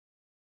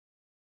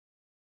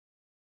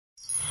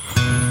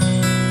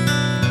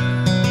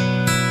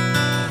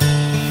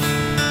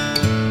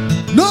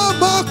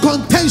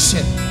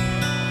opposition,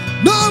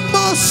 no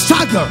more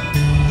struggle,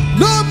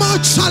 no more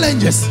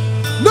challenges,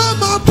 no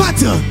more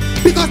battle,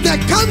 because there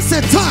comes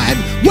a time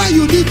where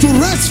you need to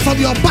rest from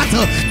your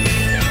battle.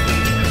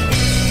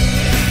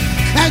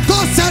 And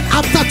God said,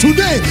 after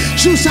today,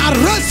 you shall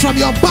rest from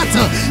your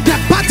battle. The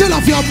battle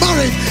of your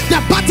marriage, the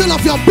battle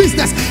of your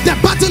business, the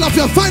battle of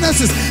your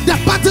finances, the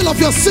battle of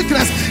your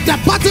sickness, the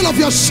battle of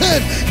your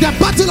shame, the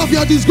battle of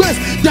your disgrace,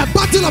 the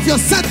battle of your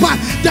setback,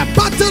 the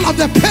battle of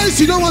the pains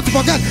you don't want to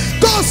forget.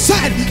 God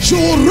said, you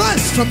will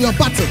rest from your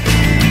battle.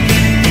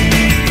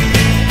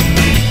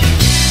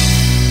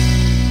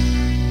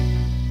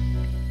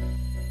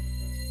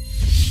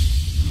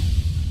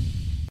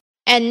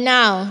 And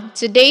now,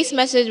 today's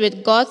message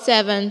with God's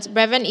servant,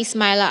 Reverend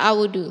Ismaila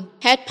Awudu,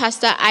 Head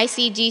Pastor,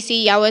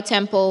 ICGC Yahweh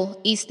Temple,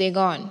 East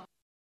Legon.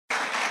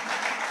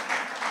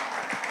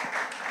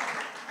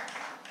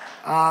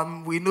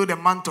 We know the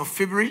month of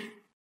February.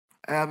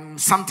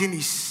 Something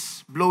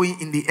is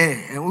blowing in the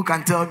air. And who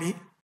can tell me?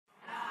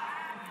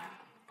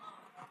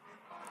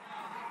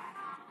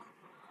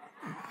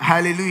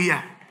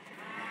 Hallelujah.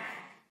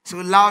 So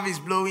love is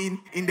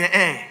blowing in the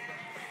air.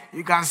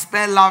 You can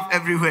spell love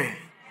everywhere.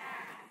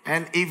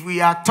 And if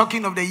we are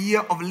talking of the year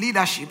of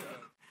leadership,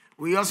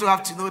 we also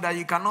have to know that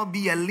you cannot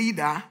be a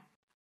leader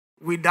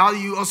without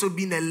you also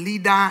being a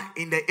leader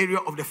in the area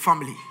of the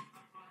family.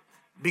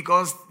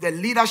 Because the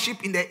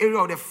leadership in the area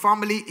of the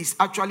family is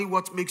actually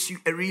what makes you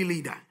a real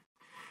leader.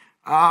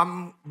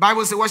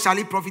 Bible says, what shall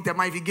it profit a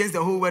man if he gains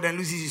the whole world and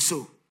loses his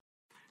soul?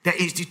 The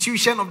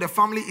institution of the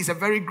family is a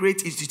very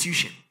great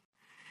institution.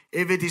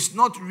 If it is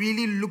not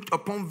really looked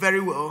upon very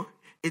well,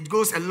 it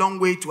goes a long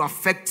way to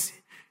affect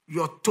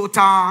your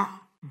total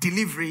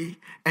delivery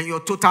and your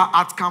total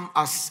outcome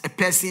as a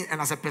person and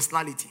as a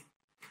personality.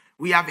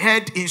 We have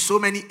heard in so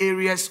many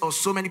areas or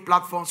so many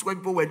platforms where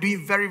people were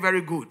doing very,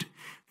 very good,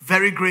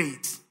 very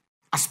great,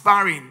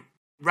 aspiring,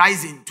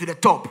 rising to the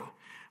top.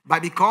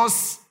 But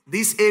because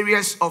these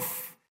areas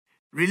of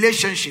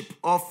relationship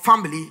or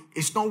family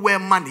is not well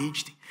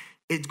managed,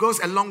 it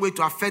goes a long way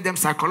to affect them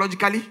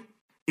psychologically,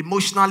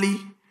 emotionally,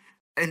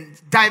 and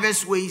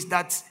diverse ways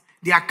that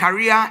their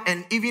career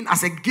and even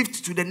as a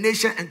gift to the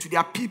nation and to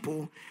their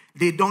people,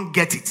 they don't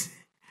get it.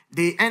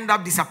 They end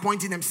up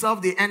disappointing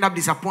themselves. They end up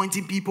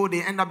disappointing people.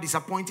 They end up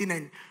disappointing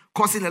and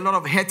causing a lot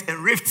of hurt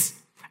and rifts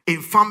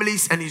in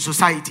families and in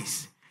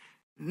societies.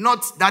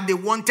 Not that they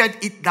wanted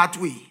it that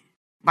way,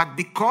 but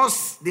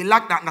because they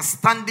lack the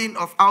understanding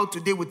of how to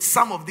deal with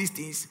some of these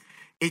things,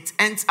 it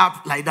ends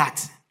up like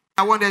that.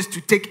 I want us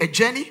to take a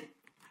journey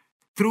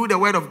through the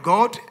Word of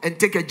God and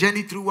take a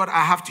journey through what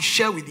I have to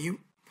share with you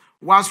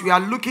whilst we are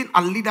looking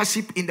at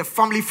leadership in the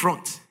family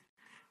front,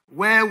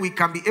 where we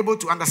can be able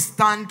to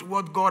understand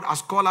what God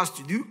has called us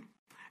to do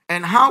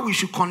and how we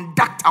should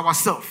conduct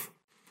ourselves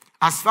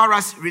as far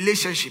as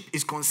relationship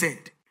is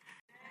concerned.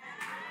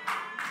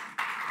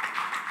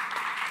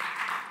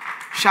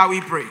 Shall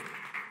we pray?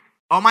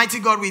 Almighty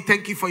God, we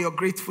thank you for your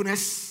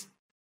gratefulness.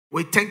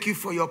 We thank you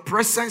for your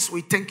presence.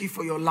 We thank you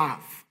for your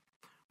love.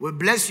 We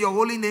bless your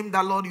holy name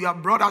that, Lord, you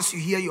have brought us to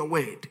hear your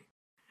word.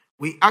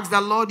 We ask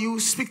that, Lord, you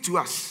speak to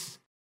us.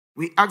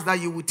 We ask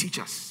that you will teach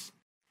us.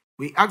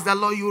 We ask that,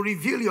 Lord, you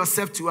reveal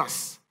yourself to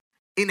us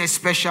in a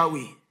special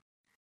way.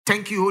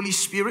 Thank you, Holy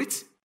Spirit,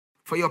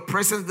 for your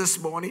presence this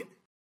morning.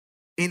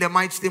 In the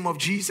mighty name of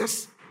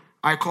Jesus,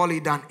 I call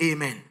it done.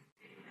 Amen.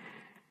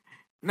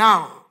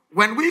 Now,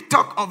 when we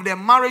talk of the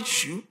marriage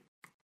issue,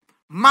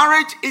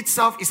 marriage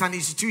itself is an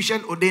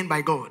institution ordained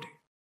by God.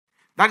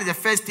 That is the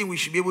first thing we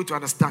should be able to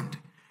understand.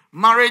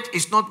 Marriage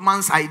is not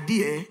man's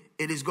idea,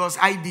 it is God's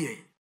idea.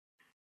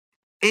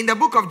 In the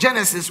book of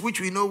Genesis,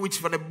 which we know, which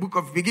from the book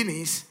of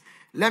beginnings,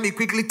 let me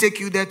quickly take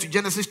you there to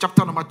Genesis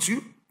chapter number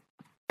 2,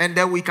 and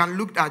then we can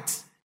look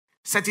at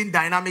certain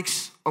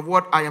dynamics of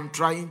what I am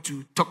trying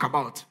to talk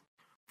about.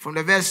 From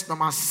the verse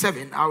number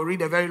 7, I will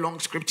read a very long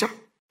scripture.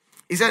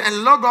 He said,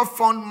 and Lord God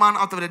formed man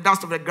out of the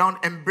dust of the ground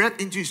and breathed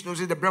into his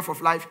nostrils the breath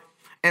of life,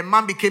 and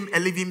man became a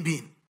living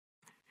being.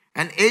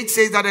 And 8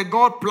 says that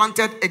God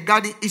planted a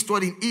garden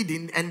eastward in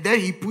Eden, and there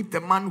he put the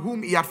man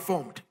whom he had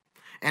formed.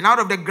 And out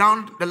of the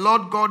ground the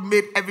Lord God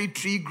made every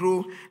tree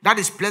grow that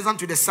is pleasant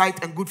to the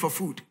sight and good for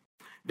food.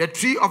 The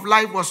tree of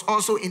life was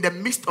also in the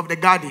midst of the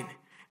garden,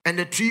 and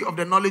the tree of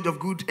the knowledge of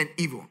good and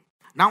evil.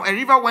 Now a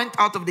river went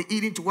out of the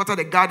Eden to water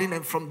the garden,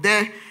 and from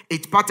there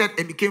it parted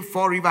and became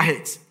 4 river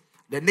heads.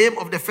 The name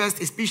of the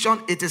first is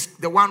Pishon. It is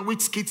the one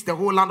which skits the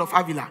whole land of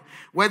Havilah,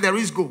 where there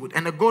is gold,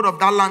 and the gold of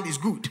that land is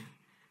good.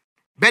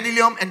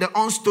 Bdellium and the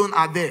Onstone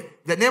are there.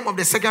 The name of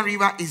the second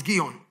river is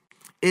Gihon.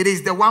 It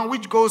is the one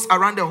which goes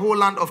around the whole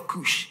land of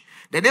Cush.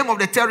 The name of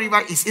the third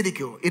river is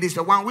Hiddekel. It is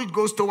the one which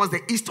goes towards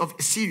the east of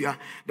Assyria.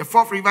 The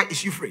fourth river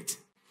is Euphrates.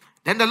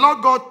 Then the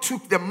Lord God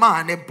took the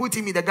man and put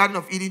him in the garden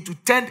of Eden to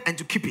tend and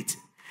to keep it.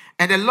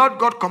 And the Lord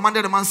God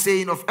commanded the man,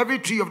 saying, of every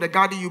tree of the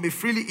garden you may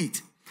freely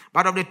eat,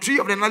 but of the tree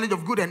of the knowledge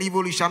of good and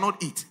evil you shall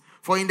not eat.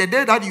 For in the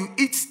day that you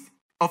eat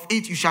of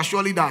it, you shall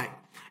surely die.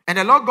 And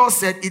the Lord God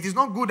said, it is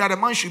not good that a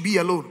man should be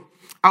alone.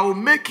 I will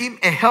make him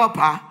a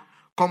helper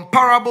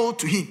comparable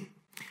to him.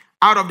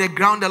 Out of the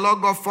ground, the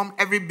Lord God formed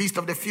every beast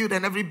of the field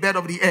and every bird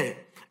of the air,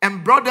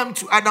 and brought them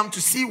to Adam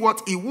to see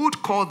what he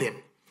would call them.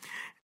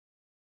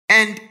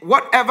 And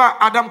whatever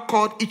Adam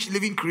called each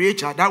living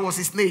creature, that was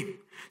his name.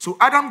 So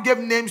Adam gave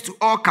names to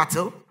all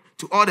cattle,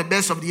 to all the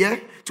birds of the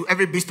air, to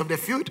every beast of the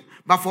field.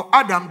 But for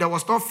Adam, there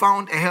was not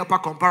found a helper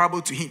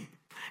comparable to him.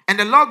 And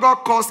the Lord God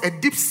caused a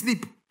deep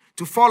sleep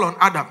to fall on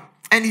Adam,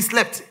 and he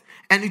slept.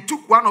 And he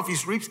took one of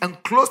his ribs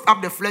and closed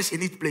up the flesh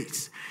in its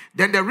place.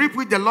 Then the rib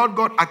which the Lord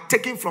God had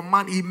taken from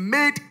man, he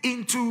made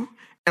into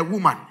a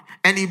woman.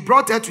 And he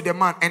brought her to the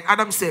man. And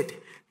Adam said,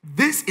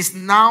 "This is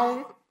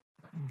now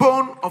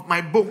bone of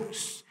my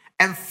bones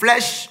and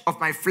flesh of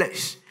my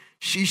flesh.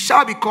 She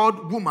shall be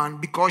called woman,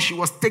 because she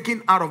was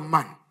taken out of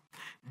man.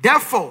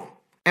 Therefore,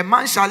 a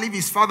man shall leave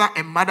his father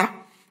and mother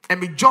and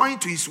be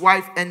joined to his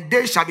wife, and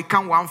they shall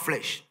become one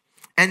flesh.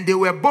 And they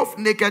were both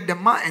naked, the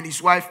man and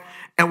his wife,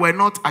 and were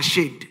not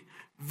ashamed."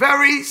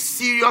 Very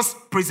serious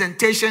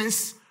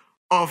presentations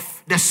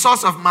of the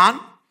source of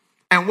man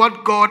and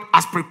what God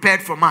has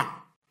prepared for man.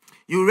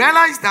 You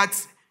realize that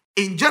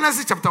in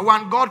Genesis chapter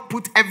 1, God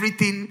put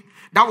everything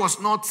that was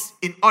not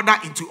in order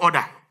into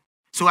order.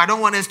 So I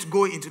don't want us to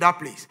go into that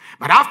place.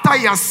 But after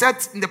he has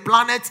set the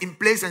planets in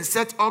place and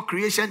set all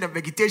creation, the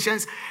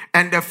vegetations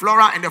and the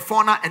flora and the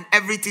fauna and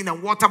everything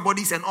and water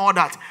bodies and all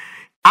that,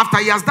 after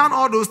he has done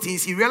all those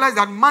things, he realized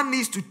that man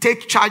needs to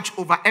take charge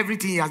over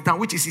everything he has done,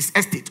 which is his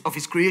estate of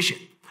his creation.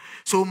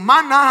 So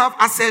man now have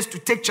access to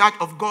take charge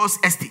of God's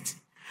estate.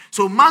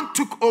 So man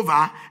took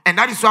over, and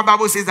that is why the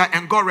Bible says that,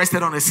 and God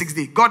rested on the sixth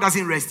day. God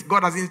doesn't rest.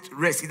 God doesn't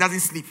rest. He doesn't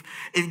sleep.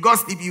 If God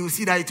sleeps, you will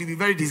see that it will be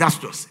very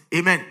disastrous.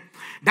 Amen.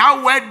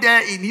 That word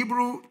there in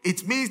Hebrew,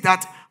 it means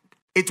that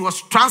it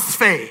was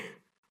transfer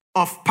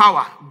of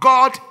power.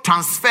 God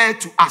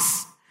transferred to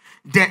us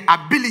the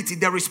ability,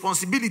 the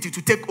responsibility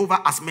to take over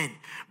as men,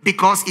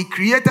 because he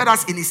created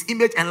us in his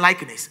image and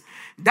likeness.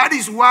 That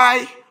is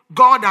why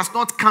God has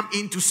not come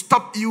in to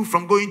stop you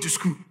from going to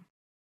school.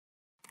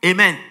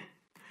 Amen.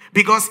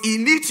 Because he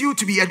needs you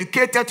to be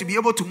educated to be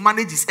able to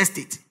manage his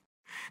estate.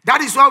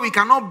 That is why we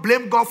cannot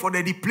blame God for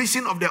the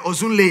depletion of the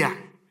ozone layer.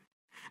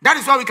 That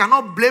is why we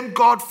cannot blame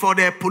God for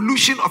the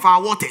pollution of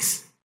our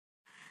waters.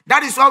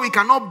 That is why we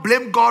cannot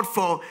blame God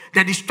for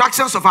the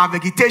distractions of our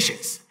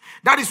vegetations.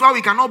 That is why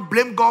we cannot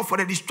blame God for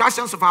the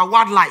distractions of our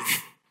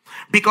wildlife.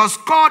 Because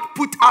God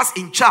put us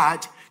in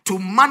charge to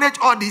manage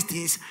all these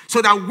things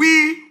so that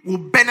we will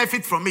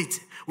benefit from it.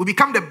 We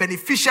become the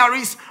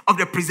beneficiaries of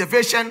the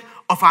preservation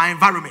of our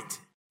environment.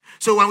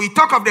 So when we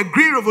talk of the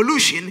Green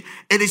Revolution,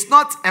 it is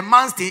not a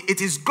man's thing.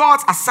 It is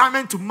God's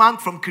assignment to man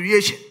from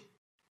creation.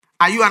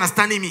 Are you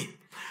understanding me?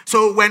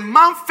 So when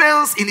man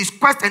fails in his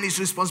quest and his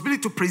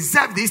responsibility to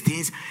preserve these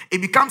things, it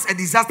becomes a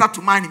disaster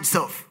to man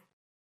himself.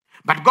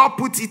 But God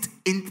puts it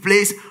in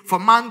place for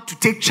man to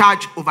take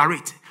charge over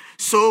it.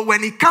 So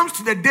when it comes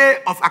to the day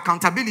of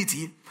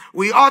accountability,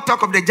 we all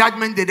talk of the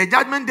judgment day. The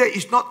judgment day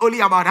is not only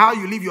about how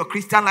you live your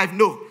Christian life,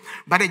 no.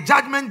 But the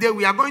judgment day,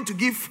 we are going to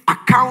give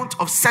account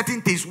of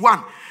certain things.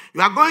 One,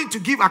 you are going to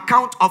give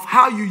account of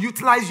how you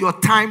utilize your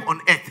time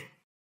on earth.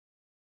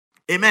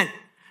 Amen.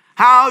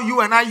 How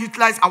you and I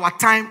utilize our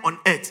time on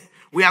earth.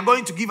 We are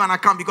going to give an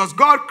account because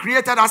God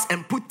created us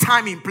and put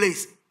time in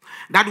place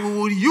that we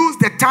will use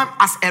the time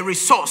as a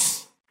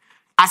resource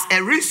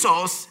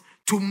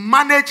to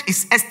manage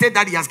his estate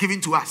that he has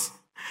given to us.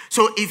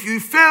 So if you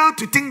fail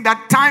to think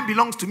that time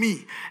belongs to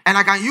me and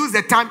I can use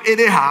the time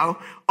anyhow,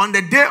 on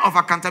the day of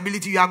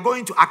accountability, you are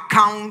going to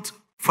account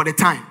for the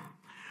time.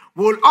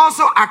 We'll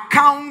also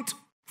account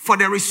for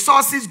the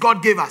resources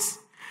God gave us,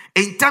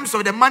 in terms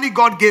of the money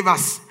God gave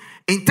us,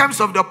 in terms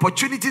of the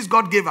opportunities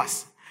God gave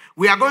us.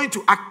 We are going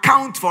to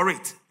account for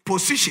it.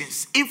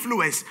 Positions,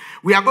 influence.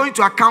 We are going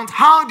to account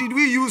how did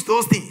we use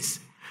those things?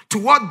 To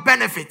what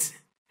benefit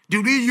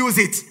did we use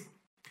it?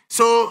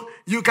 So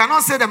you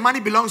cannot say the money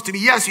belongs to me.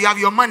 Yes, you have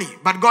your money,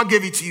 but God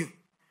gave it to you.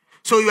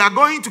 So you are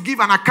going to give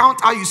an account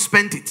how you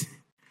spent it,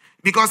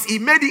 because he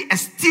made it a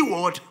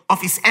steward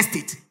of his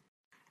estate.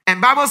 And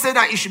Bible said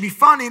that it should be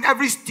found in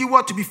every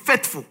steward to be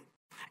faithful.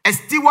 A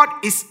steward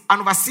is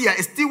an overseer.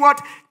 A steward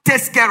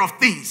takes care of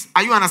things.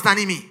 Are you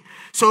understanding me?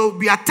 So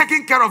we are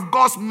taking care of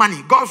God's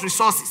money, God's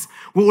resources.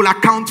 We will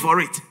account for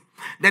it.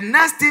 The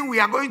next thing we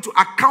are going to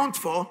account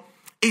for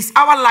is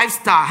our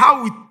lifestyle,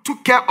 how we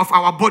took care of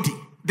our body,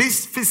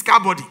 this physical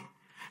body.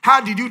 How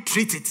did you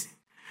treat it?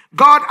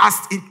 God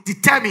has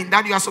determined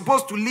that you are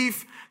supposed to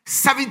live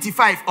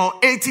 75 or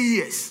 80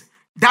 years.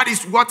 That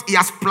is what he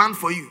has planned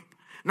for you.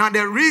 Now,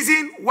 the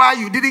reason why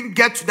you didn't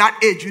get to that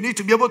age, you need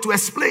to be able to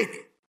explain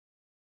it.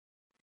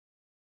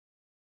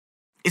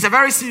 It's a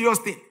very serious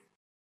thing.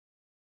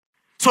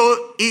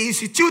 So he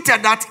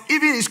instituted that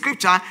even in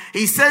scripture,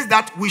 he says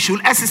that we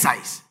should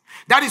exercise.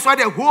 That is why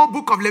the whole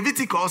book of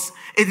Leviticus,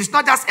 it is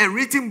not just a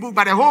written book,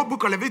 but the whole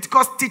book of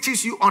Leviticus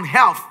teaches you on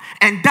health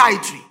and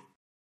dietary.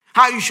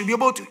 How you should be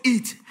able to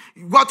eat,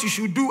 what you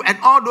should do, and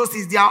all those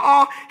things. They are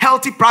all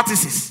healthy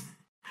practices.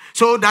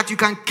 So that you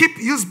can keep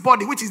your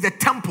body, which is the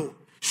temple,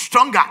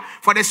 stronger.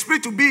 For the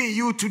spirit to be in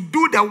you to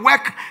do the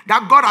work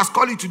that God has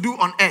called you to do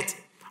on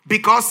earth.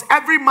 Because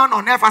every man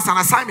on earth has an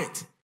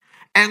assignment.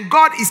 And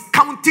God is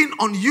counting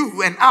on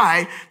you and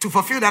I to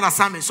fulfill that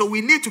assignment. So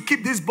we need to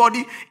keep this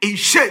body in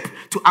shape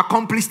to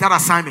accomplish that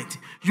assignment.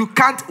 You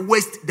can't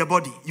waste the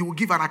body. You will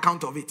give an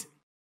account of it.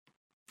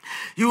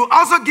 You will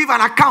also give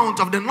an account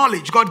of the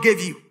knowledge God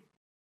gave you,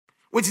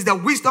 which is the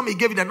wisdom He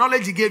gave you, the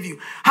knowledge He gave you.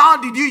 How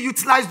did you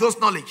utilize those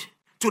knowledge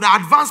to the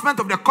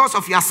advancement of the cause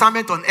of your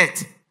assignment on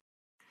earth?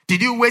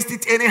 Did you waste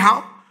it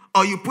anyhow,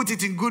 or you put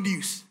it in good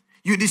use?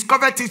 You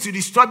discovered things to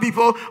destroy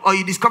people, or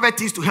you discovered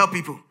things to help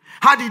people?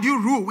 How did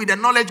you rule with the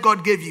knowledge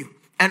God gave you?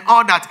 And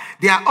all that.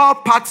 They are all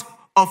parts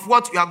of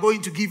what you are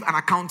going to give an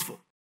account for.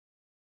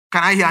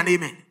 Can I hear an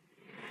amen?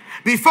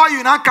 Before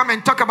you now come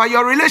and talk about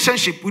your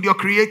relationship with your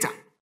Creator,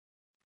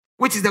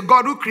 which is the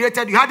God who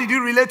created you, how did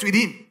you relate with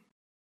Him?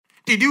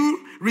 Did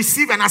you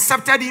receive and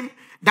accepted Him?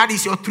 That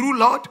is your true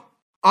Lord?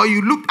 Or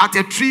you looked at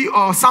a tree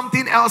or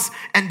something else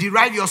and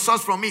derived your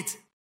source from it?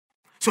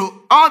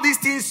 So all these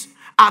things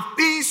are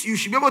things you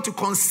should be able to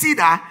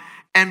consider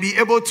and be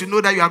able to know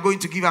that you are going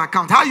to give an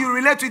account. How you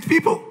relate with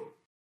people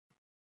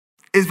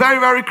is very,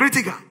 very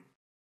critical.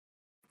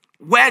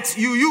 Words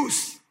you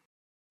use,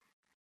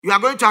 you are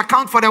going to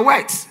account for the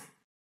words.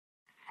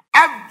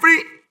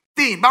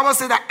 Everything, Bible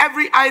says that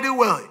every idle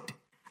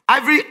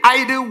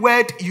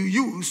word you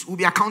use will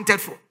be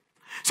accounted for.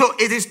 So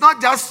it is not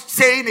just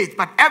saying it,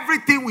 but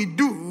everything we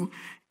do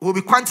will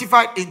be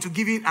quantified into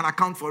giving an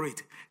account for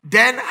it.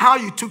 Then how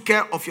you took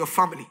care of your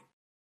family.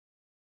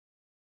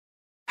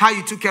 How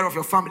you took care of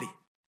your family.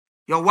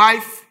 Your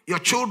wife, your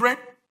children,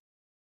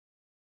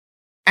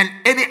 and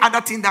any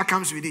other thing that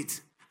comes with it.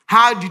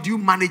 How did you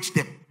manage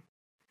them?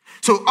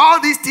 So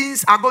all these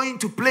things are going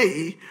to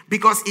play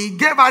because He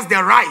gave us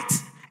the right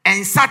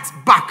and sat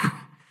back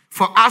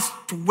for us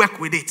to work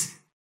with it.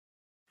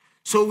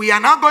 So we are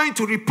now going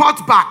to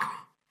report back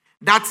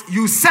that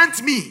you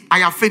sent me, I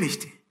have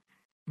finished.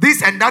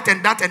 This and that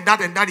and that and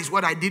that and that is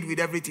what I did with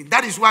everything.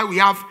 That is why we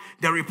have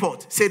the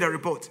report. Say the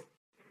report.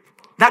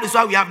 That is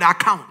why we have the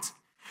account.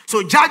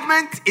 So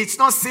judgment, it's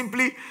not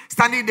simply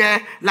standing there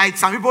like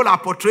some people are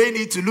portraying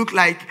it to look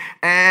like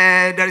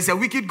there is a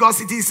wicked God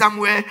sitting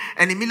somewhere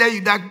and immediately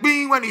you that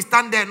bing when you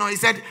stand there. No, He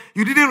said,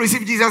 you didn't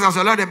receive Jesus as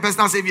your Lord and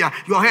personal Savior.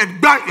 Your head,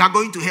 bang, you are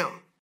going to hell.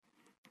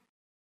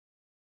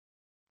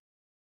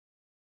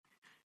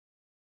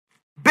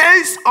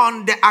 Based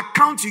on the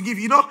account you give,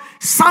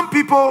 some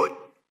people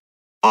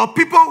or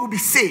people will be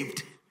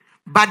saved,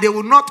 but they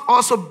will not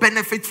also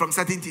benefit from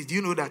certain things. Do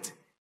you know that?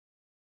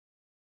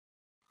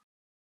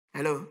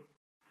 Hello?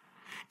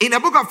 In the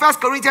book of 1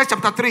 Corinthians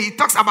chapter 3, it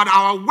talks about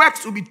our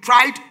works will be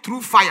tried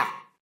through fire.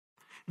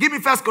 Give me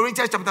 1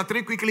 Corinthians chapter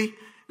 3 quickly.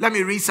 Let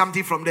me read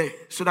something from there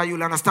so that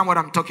you'll understand what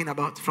I'm talking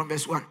about from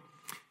verse 1.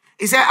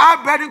 It said,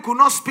 our brethren could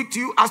not speak to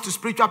you as to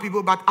spiritual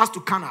people, but as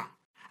to carnal,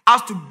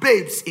 as to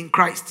babes in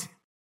Christ.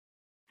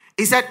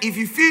 He said,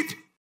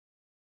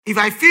 if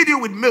I feed you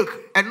with milk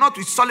and not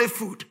with solid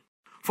food,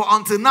 for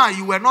until now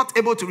you were not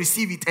able to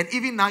receive it, and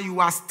even now you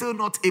are still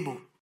not able.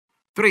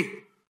 3.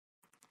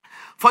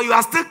 For you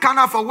are still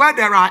carnal, for where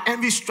there are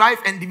envy, strife,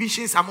 and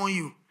divisions among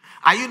you,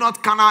 are you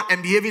not carnal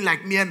and behaving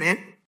like mere men?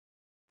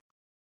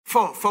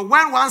 4. For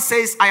when one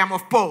says, I am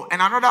of Paul,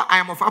 and another, I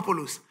am of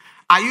Apollos,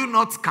 are you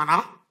not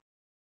carnal?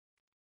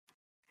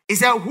 He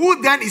said,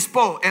 who then is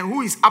Paul and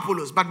who is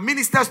Apollos, but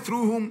ministers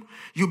through whom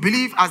you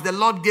believe as the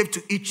Lord gave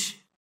to each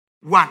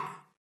one?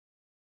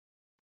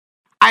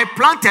 I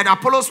planted,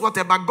 Apollos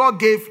watered, but God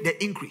gave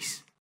the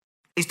increase.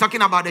 He's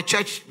talking about the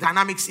church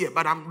dynamics here,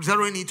 but I'm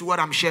zeroing into what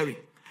I'm sharing.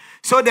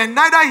 So then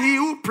neither he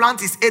who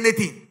plants is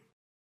anything,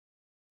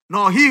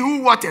 nor he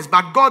who waters,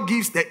 but God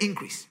gives the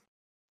increase.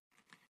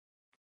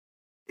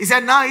 He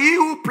said, now he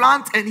who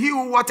plants and he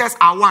who waters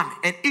are one,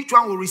 and each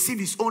one will receive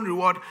his own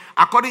reward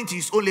according to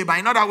his own labor.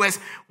 In other words,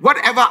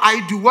 whatever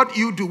I do, what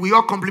you do, we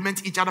all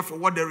complement each other for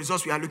what the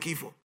results we are looking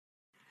for.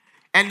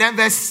 And then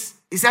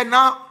he said,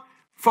 now,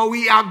 for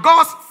we are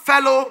God's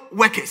fellow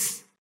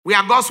workers. We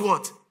are God's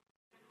what?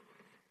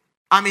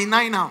 I'm in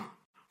 9 now.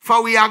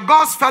 For we are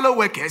God's fellow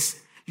workers.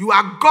 You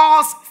are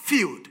God's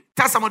field.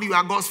 Tell somebody you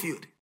are God's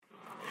field.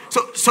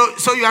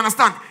 So you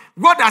understand.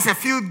 What does a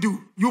field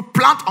do? You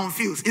plant on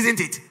fields, isn't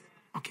it?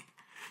 Okay.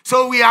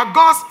 So we are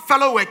God's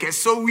fellow workers.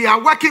 So we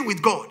are working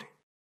with God.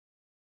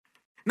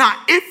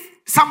 Now, if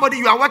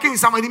you are working with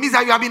somebody, it means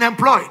that you have been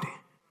employed.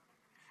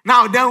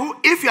 Now, then,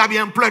 if you have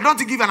been employed, don't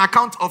you give an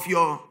account of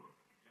your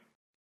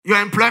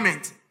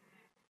employment?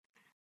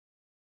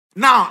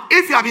 Now,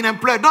 if you have been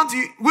employed,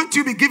 wouldn't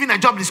you be given a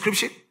job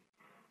description?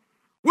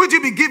 Would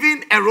you be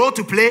given a role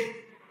to play?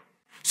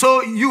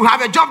 So you have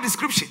a job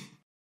description.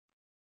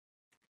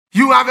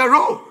 You have a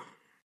role.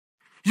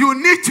 You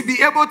need to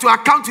be able to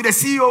account to the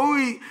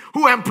CEO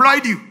who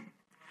employed you.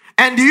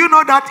 And do you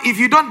know that if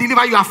you don't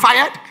deliver, you are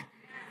fired?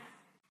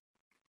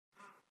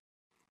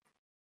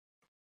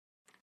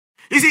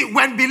 You see,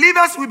 when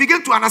believers, we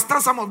begin to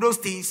understand some of those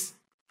things,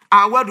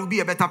 our world will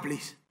be a better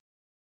place.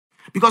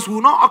 Because we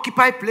will not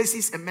occupy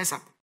places and mess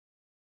up.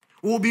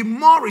 We will be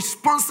more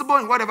responsible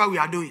in whatever we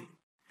are doing.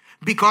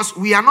 Because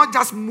we are not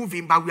just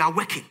moving, but we are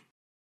working.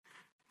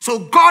 So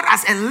God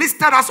has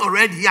enlisted us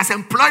already. He has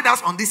employed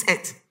us on this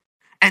earth.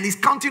 And he's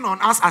counting on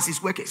us as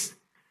his workers.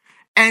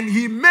 And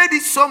he made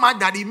it so much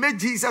that he made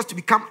Jesus to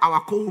become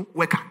our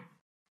co-worker.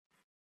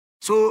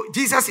 So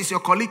Jesus is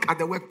your colleague at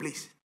the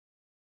workplace.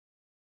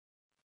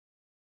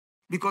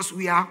 Because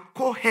we are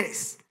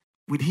co-heirs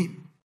with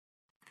him.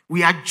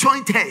 We are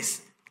joint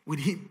heirs with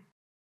him.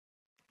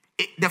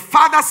 The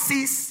Father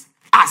sees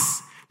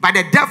us by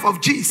the death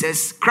of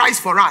Jesus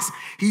Christ for us.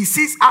 He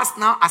sees us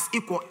now as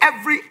equal.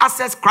 Every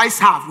asset Christ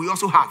have, we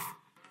also have.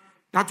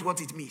 That's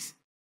what it means.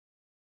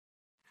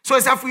 So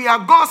it's if we are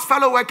God's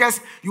fellow workers,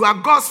 you are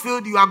God's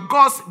field, you are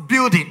God's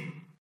building.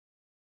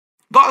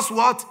 God's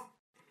what?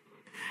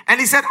 And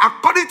he said,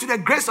 according to the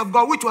grace of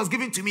God which was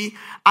given to me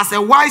as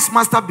a wise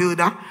master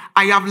builder,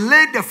 I have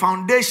laid the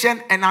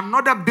foundation and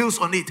another builds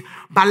on it.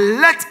 But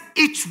let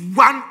each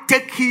one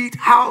take heed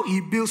how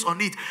he builds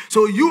on it.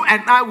 So you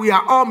and I, we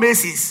are all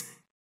masons.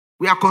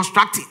 We are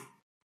constructing.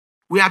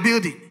 We are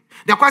building.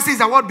 The question is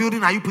that what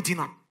building are you putting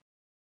on?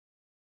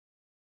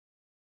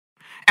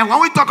 And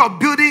when we talk of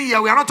building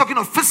here, we are not talking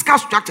of physical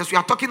structures. We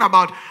are talking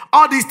about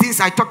all these things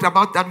I talked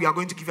about that we are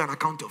going to give you an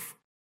account of.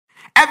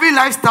 Every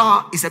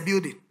lifestyle is a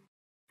building.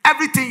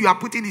 Everything you are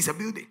putting is a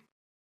building.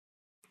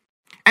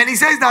 And he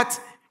says that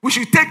we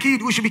should take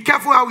it, we should be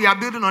careful how we are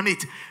building on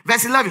it.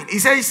 Verse 11, he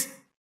says,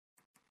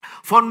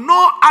 for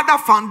no other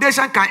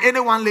foundation can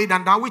anyone lay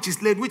than that which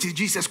is laid, which is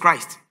Jesus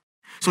Christ.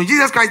 So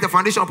Jesus Christ is the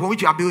foundation upon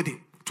which you are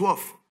building.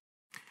 12.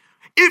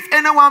 If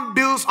anyone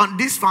builds on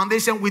this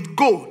foundation with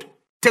gold,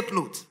 take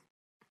note,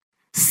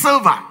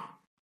 silver,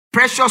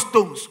 precious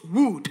stones,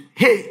 wood,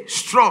 hay,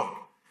 straw,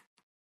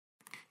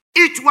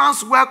 each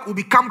one's work will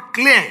become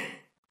clear,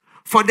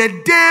 for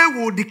the day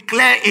will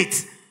declare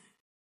it.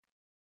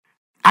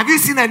 Have you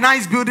seen a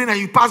nice building and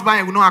you pass by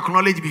and you will not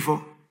acknowledge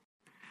before?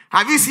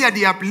 Have you seen a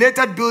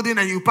dilapidated building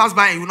and you pass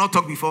by and you will not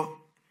talk before?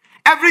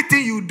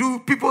 Everything you do,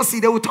 people see,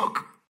 they will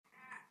talk.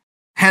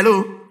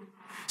 Hello?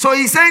 So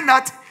he's saying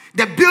that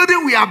the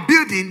building we are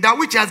building, that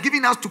which he has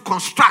given us to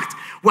construct,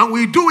 when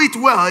we do it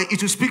well,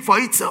 it will speak for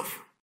itself.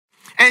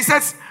 And he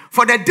says,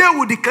 for the day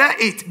will declare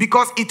it,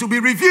 because it will be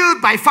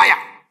revealed by fire.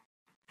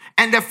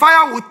 And the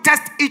fire will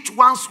test each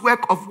one's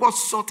work of what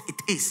sort it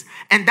is.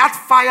 And that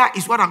fire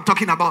is what I'm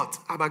talking about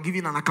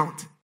giving an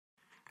account.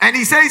 And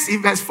he says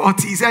in verse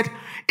 40, he said,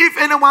 if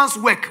anyone's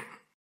work,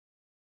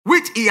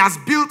 which he has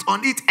built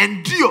on it,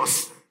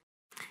 endures,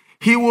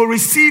 he will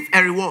receive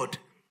a reward.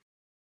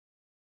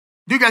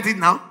 Do you get it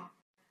now?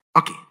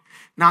 Okay.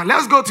 Now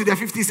let's go to the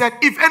 50. He said,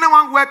 if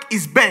anyone's work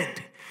is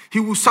burned, he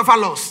will suffer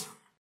loss.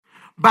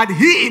 But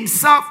he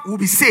himself will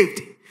be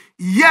saved,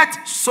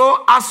 yet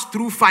so as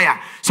through fire.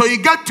 So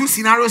you get two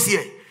scenarios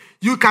here.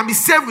 You can be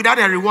saved without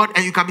a reward,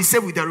 and you can be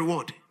saved with a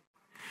reward.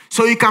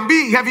 So you can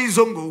be in heaven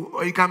Zongo,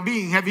 or you can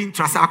be in heaven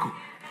Trasaco.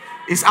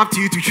 It's up to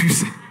you to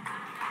choose.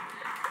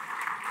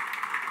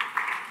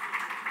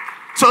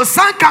 So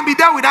some can be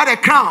there without a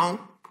crown,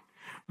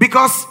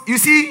 because you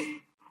see,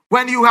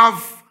 when you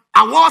have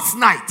awards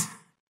night,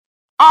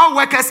 all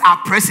workers are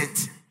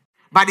present,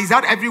 but is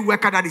that every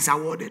worker that is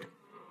awarded?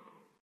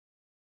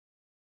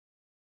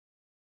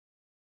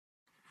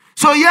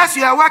 So yes,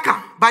 you are a worker,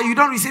 but you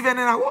don't receive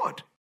any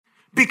award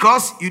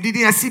because you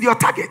didn't exceed your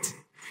target.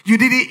 You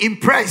didn't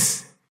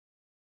impress.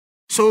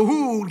 So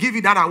who will give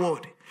you that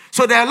award?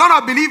 So there are a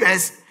lot of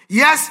believers,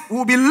 yes,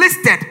 will be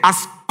listed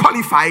as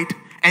qualified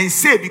and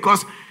saved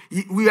because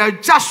we are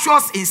just sure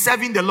in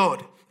serving the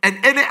Lord. And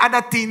any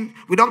other thing,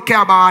 we don't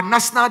care about our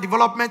national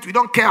development. We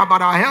don't care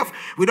about our health.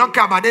 We don't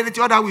care about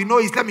anything other. We know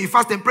is let me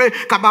fast and pray.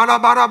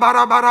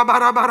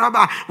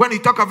 When you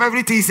talk of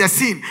everything, it's a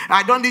sin.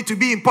 I don't need to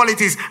be in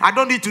politics. I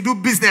don't need to do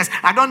business.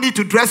 I don't need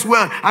to dress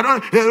well.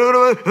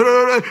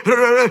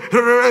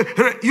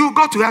 You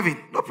go to heaven.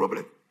 No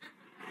problem.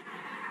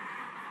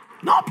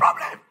 No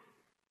problem.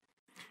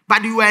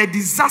 But you are a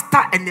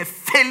disaster and a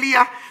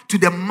failure to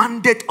the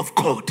mandate of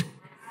God.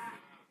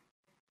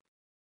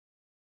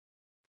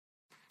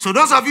 So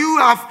those of you who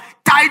have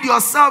tied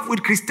yourself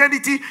with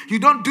Christianity, you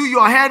don't do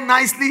your hair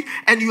nicely,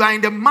 and you are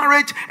in the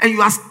marriage, and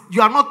you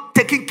are not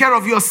taking care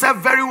of yourself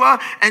very well,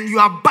 and you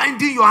are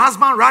binding your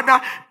husband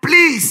rather,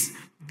 please,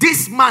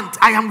 this month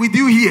I am with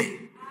you here.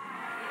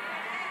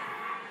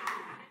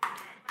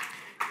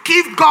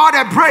 Give God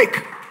a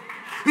break.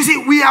 You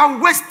see, we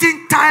are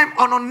wasting time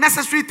on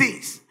unnecessary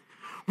things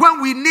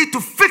when we need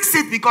to fix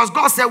it because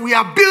God said we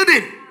are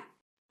building.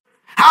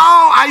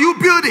 How are you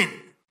building?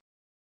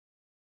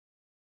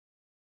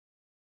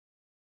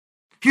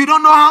 You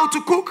don't know how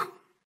to cook.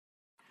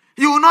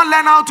 You will not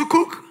learn how to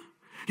cook.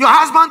 Your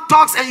husband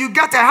talks and you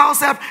get a house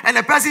help and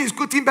the person is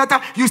cooking better.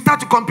 You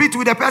start to compete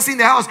with the person in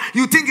the house.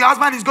 You think your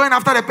husband is going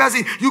after the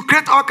person. You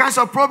create all kinds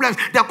of problems.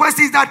 The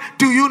question is that,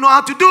 do you know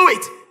how to do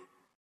it?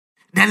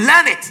 Then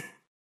learn it.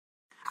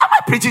 Am I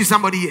preaching to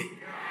somebody here?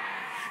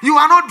 You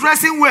are not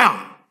dressing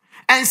well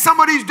and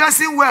somebody is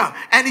dressing well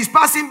and is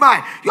passing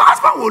by. Your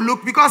husband will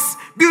look because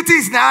beauty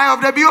is in the eye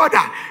of the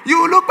beholder.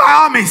 You will look by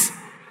all means.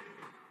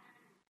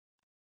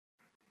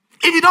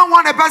 If you don't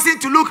want a person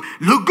to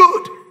look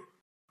good.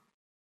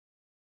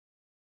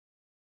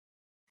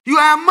 You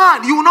are a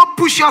man. You will not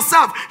push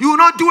yourself. You will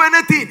not do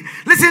anything.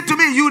 Listen to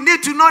me. You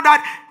need to know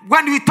that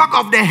when we talk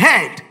of the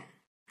head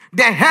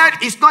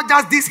is not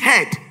just this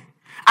head.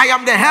 I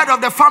am the head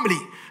of the family.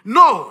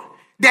 No.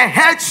 The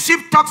headship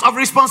talks of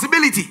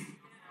responsibility.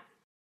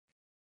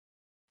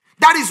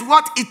 That is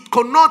what it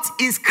connotes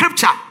in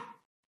scripture.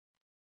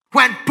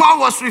 When Paul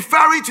was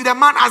referring to the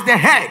man as the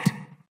head.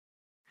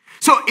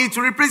 So it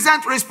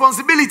represents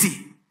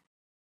responsibility.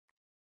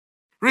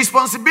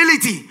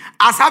 Responsibility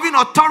as having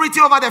authority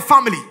over the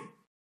family.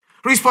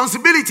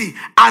 Responsibility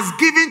as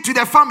giving to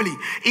the family.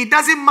 It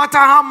doesn't matter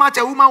how much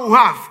a woman will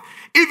have.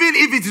 Even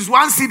if it is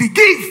 1 cedi,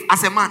 give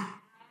as a man.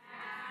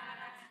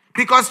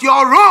 Because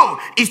your role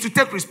is to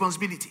take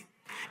responsibility.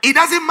 It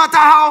doesn't matter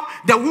how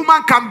the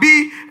woman can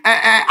be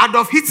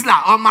Adolf Hitler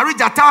or Marie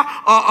Jatta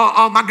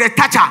or Margaret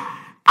Thatcher.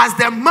 As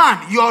the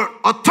man, your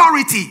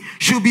authority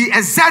should be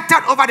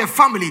exerted over the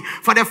family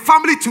for the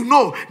family to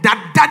know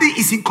that daddy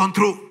is in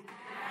control.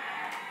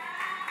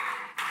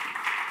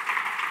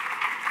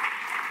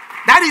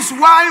 That is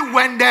why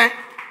when the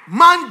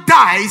man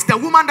dies, the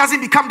woman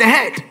doesn't become the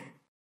head.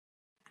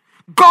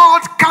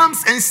 God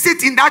comes and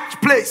sits in that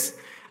place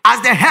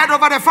as the head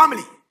over the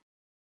family.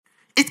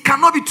 It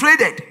cannot be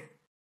traded.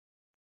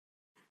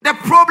 The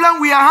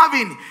problem we are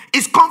having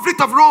is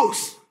conflict of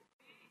roles.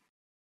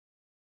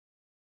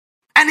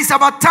 And it's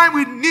about time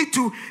we need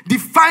to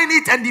define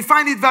it and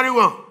define it very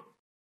well.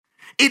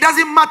 It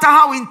doesn't matter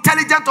how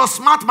intelligent or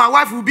smart my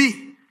wife will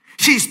be.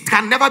 She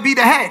can never be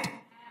the head.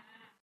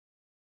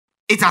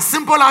 It's as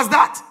simple as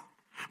that.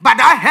 But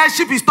that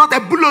headship is not a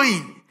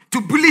bullying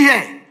to bully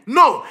her.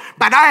 No.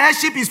 But that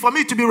headship is for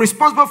me to be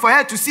responsible for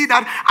her to see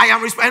that I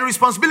am and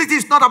responsibility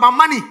is not about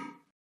money.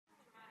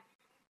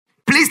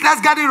 Please,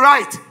 let's get it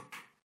right.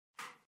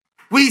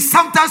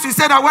 Sometimes we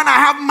say that when I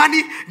have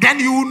money, then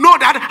you know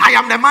that I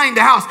am the man in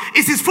the house.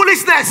 It is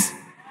foolishness.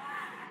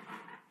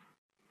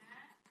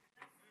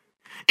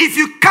 If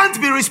you can't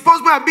be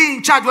responsible and be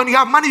in charge when you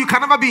have money, you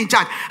can never be in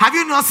charge. Have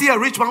you not seen a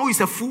rich man who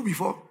is a fool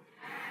before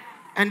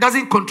and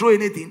doesn't control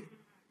anything?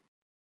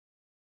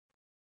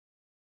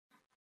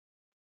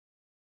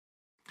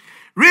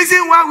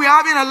 Reason why we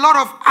are having a lot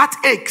of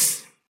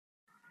heartaches,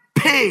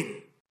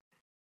 pain,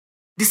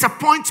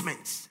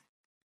 disappointments,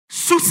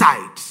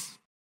 suicides.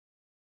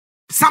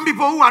 Some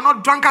people who are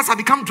not drunkards have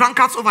become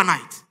drunkards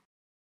overnight.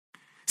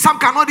 Some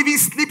cannot even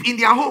sleep in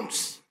their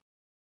homes.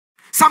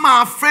 Some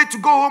are afraid to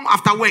go home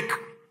after work.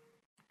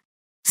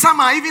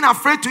 Some are even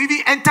afraid to even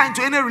enter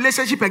into any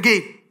relationship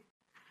again.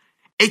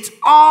 It's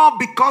all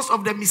because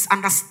of the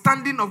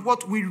misunderstanding of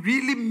what we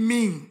really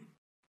mean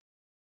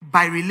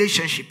by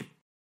relationship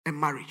and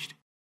marriage.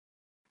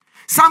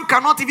 Some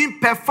cannot even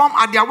perform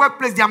at their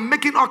workplace. They are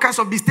making all kinds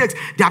of mistakes.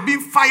 They are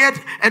being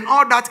fired and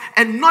all that.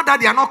 And not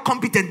that they are not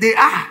competent. They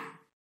are.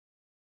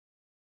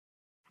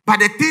 But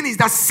the thing is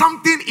that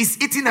something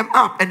is eating them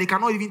up and they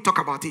cannot even talk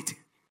about it.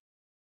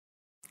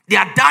 They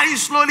are dying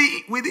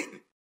slowly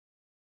within.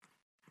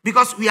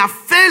 Because we are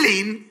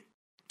failing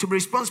to be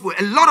responsible.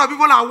 A lot of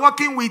people are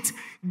working with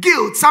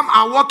guilt. Some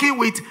are working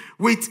with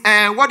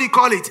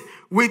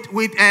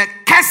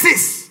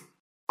curses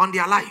on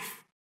their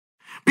life.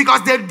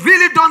 Because they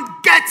really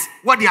don't get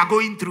what they are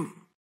going through.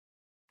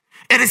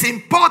 It is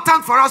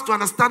important for us to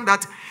understand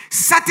that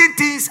certain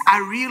things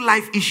are real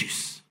life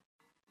issues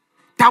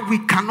that we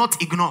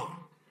cannot ignore.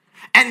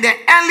 And the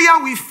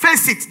earlier we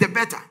face it, the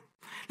better.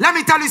 Let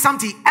me tell you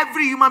something.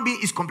 Every human being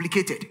is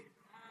complicated.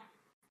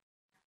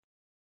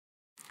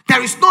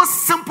 There is no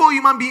simple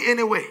human being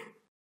anyway.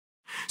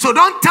 So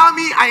don't tell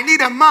me I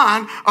need a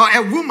man or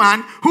a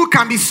woman who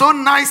can be so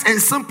nice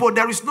and simple.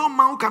 There is no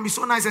man who can be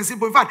so nice and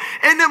simple. In fact,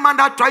 any man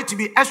that tries to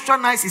be extra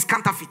nice is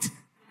counterfeit.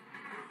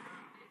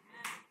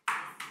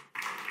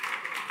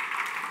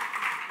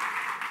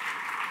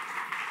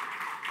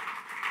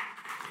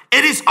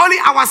 It is only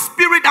our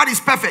spirit that is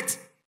perfect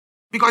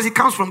because it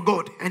comes from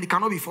God and it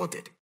cannot be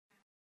faulted.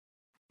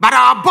 But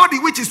our body,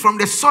 which is from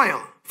the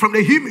soil, from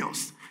the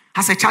humus,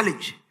 has a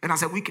challenge and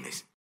has a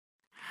weakness.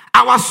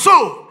 Our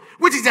soul,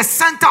 which is the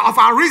center of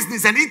our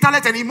reasonings and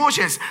intellect and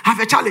emotions, have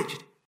a challenge.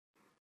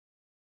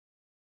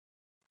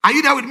 Are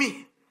you there with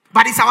me?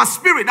 But it's our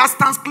spirit that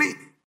stands clean.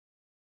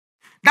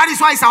 That is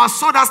why it's our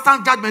soul that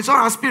stands judgment. It's not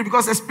our spirit,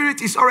 because the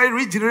spirit is already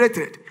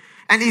regenerated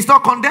and it's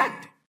not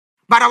condemned.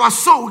 But our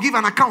soul will give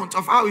an account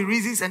of how it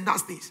reasons and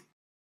does things.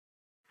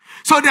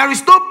 So there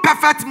is no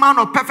perfect man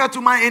or perfect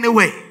woman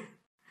anyway.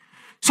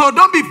 So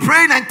don't be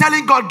praying and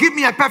telling God, give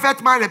me a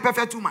perfect man, a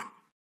perfect woman.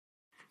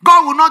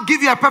 God will not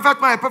give you a perfect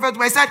man, a perfect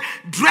woman. He said,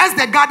 dress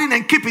the garden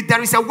and keep it.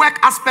 There is a work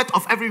aspect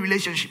of every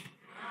relationship.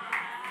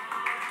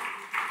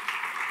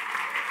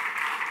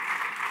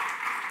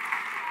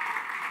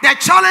 The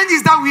challenge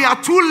is that we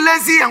are too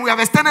lazy and we have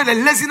extended the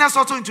laziness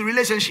also into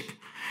relationship.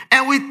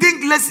 And we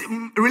think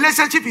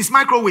relationship is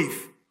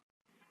microwave.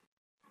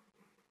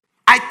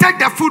 I take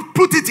the food,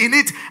 put it in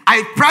it,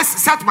 I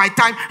press, set my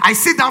time, I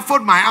sit down,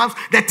 fold my arms,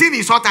 the thing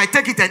is hot, I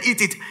take it and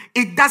eat it.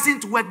 It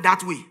doesn't work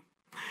that way.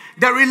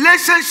 The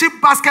relationship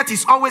basket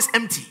is always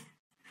empty.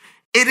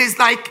 It is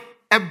like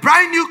a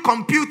brand new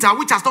computer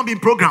which has not been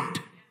programmed.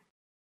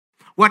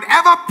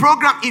 Whatever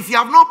program, if you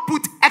have not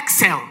put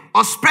Excel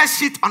or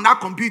spreadsheet on that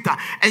computer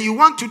and you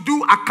want to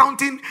do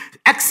accounting,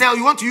 Excel,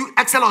 you want to use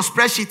Excel or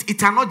spreadsheet, it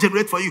cannot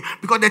generate for you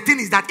because the thing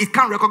is that it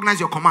can't recognize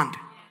your command.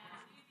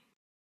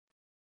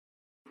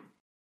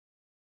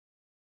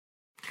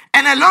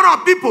 And a lot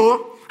of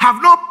people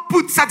have not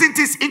put certain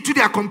things into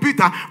their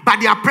computer, but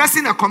they are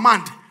pressing a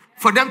command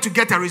for them to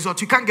get a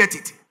result. You can't get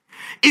it.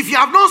 If you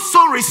have not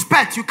shown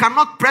respect, you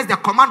cannot press the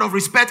command of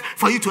respect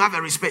for you to have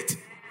a respect.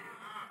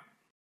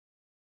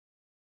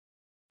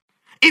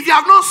 If you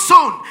have not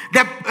sown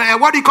the,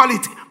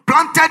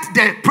 planted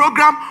the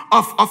program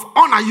of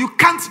honor, you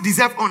can't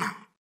deserve honor.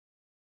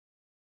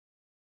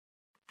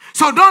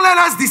 So don't let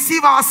us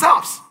deceive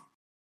ourselves.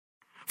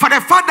 For the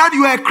fact that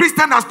you are a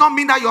Christian does not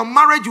mean that your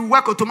marriage will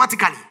work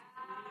automatically.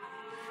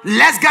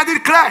 Let's get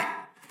it clear.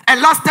 And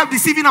let's stop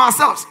deceiving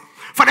ourselves.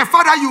 For the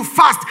fact that you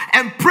fast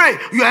and pray,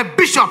 you are a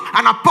bishop,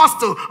 an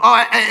apostle, or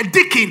a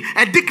deacon,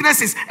 a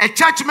deaconess, a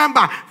church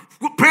member,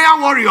 prayer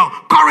warrior,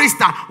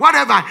 chorister,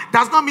 whatever,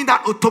 does not mean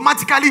that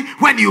automatically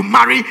when you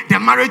marry, the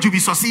marriage will be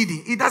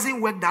succeeding. It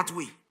doesn't work that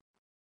way.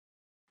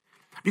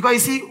 Because you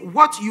see,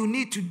 what you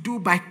need to do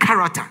by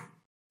character,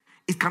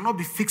 it cannot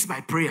be fixed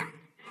by prayer.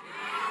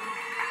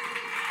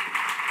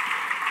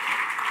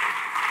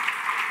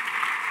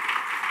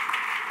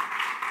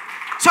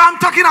 So I'm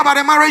talking about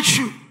a marriage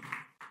shoe.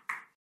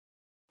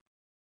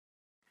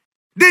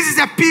 This is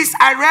a piece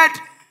I read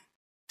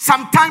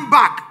some time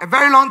back, a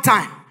very long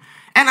time.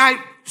 And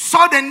I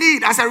saw the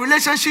need as a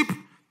relationship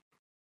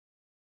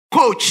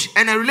coach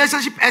and a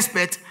relationship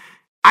expert.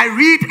 I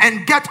read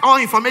and get all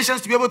information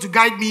to be able to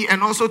guide me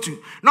and also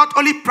to not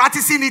only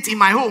practicing it in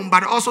my home,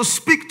 but also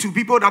speak to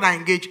people that I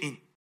engage in.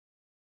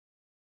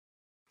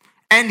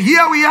 And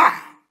here we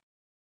are.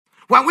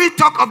 When we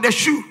talk of the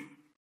shoe,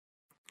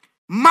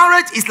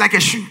 marriage is like a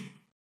shoe.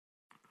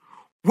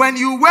 When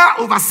you wear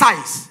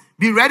oversized,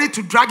 be ready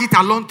to drag it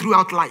along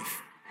throughout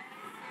life.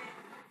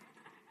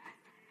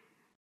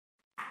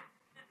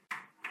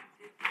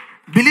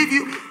 Believe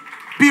you me,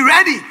 be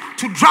ready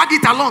to drag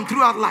it along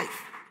throughout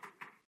life.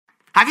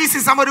 Have you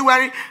seen somebody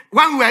wearing,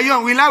 when we were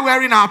young, we like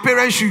wearing our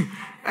parents' shoe.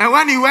 And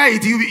when you wear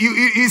it,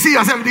 you see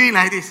yourself doing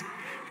like this.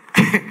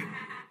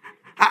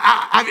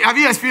 Have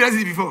you experienced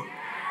it before?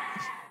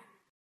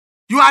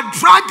 You are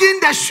dragging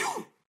the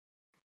shoe.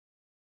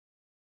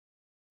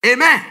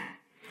 Amen.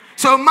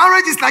 So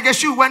marriage is like a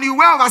shoe. When you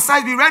wear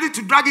oversized, be ready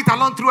to drag it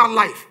along throughout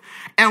life.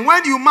 And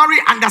when you marry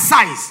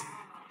undersized,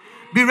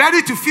 be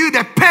ready to feel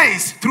the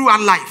pace throughout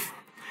life.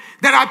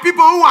 There are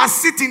people who are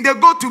sitting, they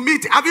go to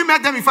meet. Have you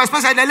met them before?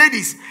 Especially the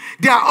ladies.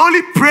 They are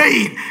only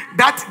praying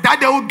that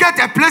they will get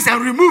a place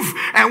and remove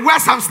and wear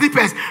some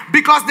slippers.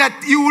 Because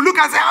that you will look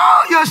and say,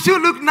 oh, your shoe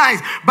look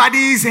nice. But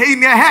he's in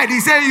their head. He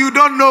said, you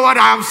don't know what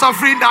I am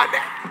suffering that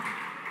day.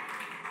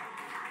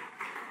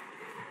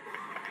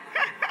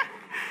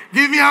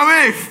 Give me a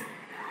wave.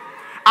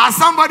 As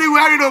somebody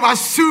wearing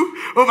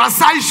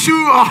oversized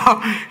shoe,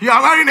 or you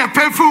are wearing a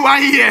painful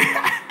one here.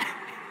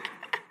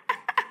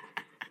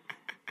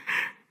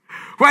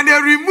 When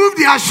they remove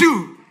their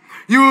shoe,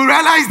 you will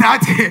realize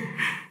that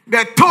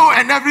the toe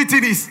and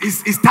everything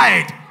is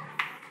tired.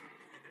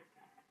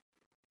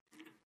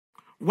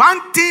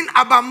 One thing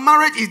about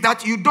marriage is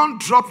that you don't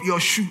drop your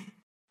shoe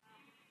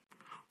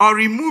or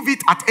remove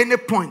it at any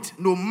point,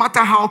 no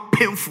matter how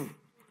painful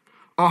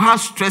or how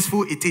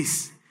stressful it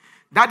is.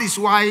 That is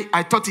why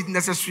I thought it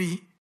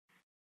necessary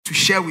to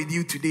share with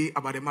you today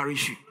about the marriage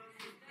shoe.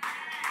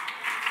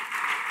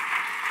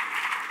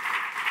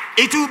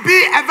 It will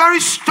be a very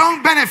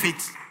strong benefit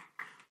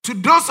to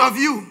those of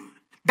you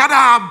that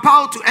are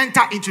about to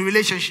enter into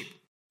relationship.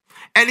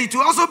 And it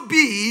will also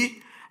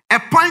be a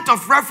point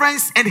of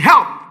reference and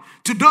help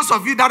to those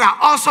of you that are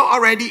also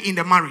already in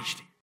the marriage.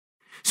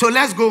 So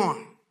let's go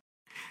on.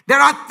 There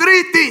are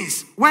 3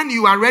 things when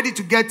you are ready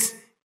to get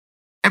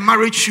a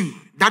marriage shoe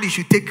that you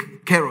should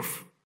take care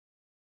of.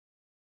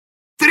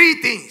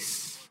 3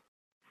 things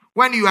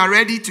when you are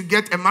ready to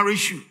get a marriage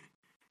shoe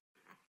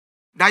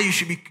that you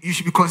should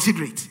be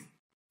considerate.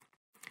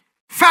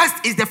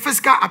 First is the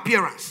physical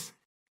appearance.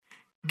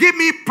 Give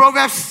me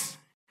Proverbs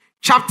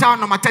chapter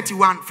number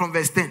 31 from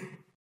verse 10.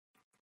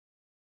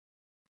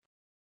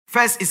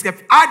 First is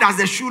how does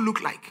the shoe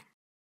look like?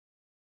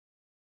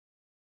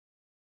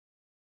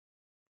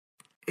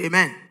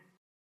 Amen.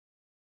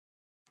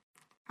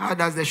 How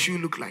does the shoe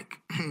look like?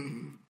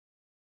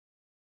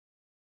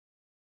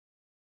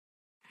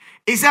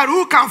 He said,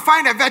 who can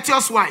find a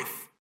virtuous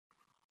wife?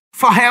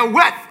 For her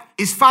worth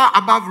is far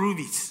above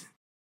rubies.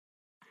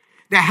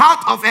 The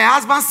heart of her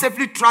husband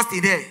safely trusts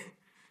in her,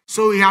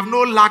 so he have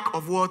no lack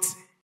of what?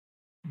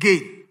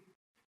 Gain.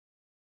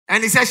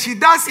 And he says, she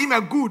does him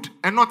a good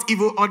and not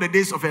evil all the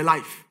days of her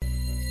life.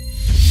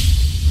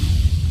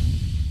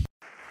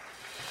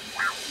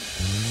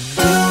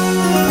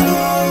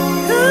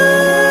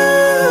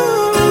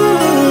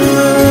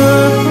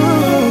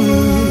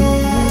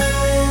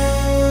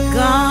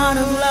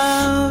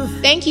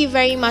 Thank you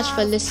very much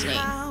for listening.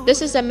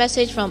 This is a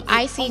message from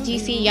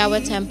ICGC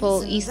Yahweh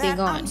Temple, East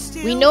Legon.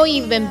 We know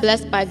you've been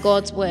blessed by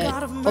God's word.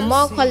 For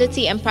more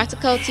quality and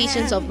practical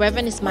teachings of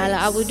Reverend Ismaila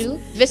Awudu,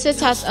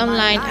 visit us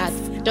online at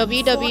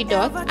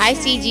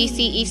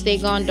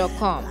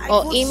www.icgceastlegon.com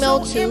or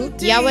email to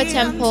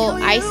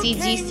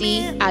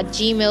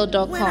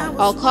yahwehtemple@icgc@gmail.com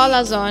or call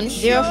us on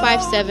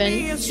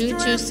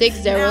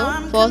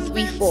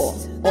 057-2260-434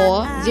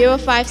 or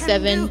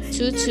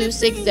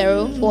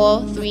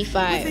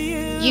 057-2260-435.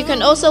 You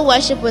can also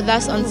worship with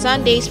us on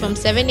Sundays from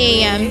 7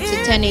 a.m.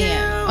 to 10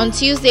 a.m., on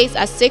Tuesdays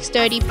at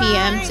 6:30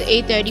 p.m. to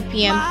 8:30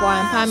 p.m. for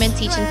our empowerment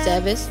teaching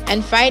service,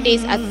 and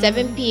Fridays at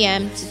 7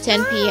 p.m. to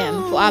 10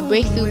 p.m. for our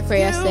breakthrough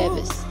prayer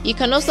service. You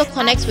can also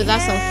connect with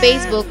us on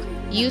Facebook,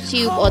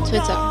 YouTube, or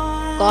Twitter.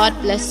 God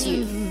bless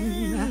you.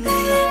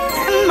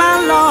 My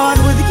Lord,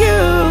 with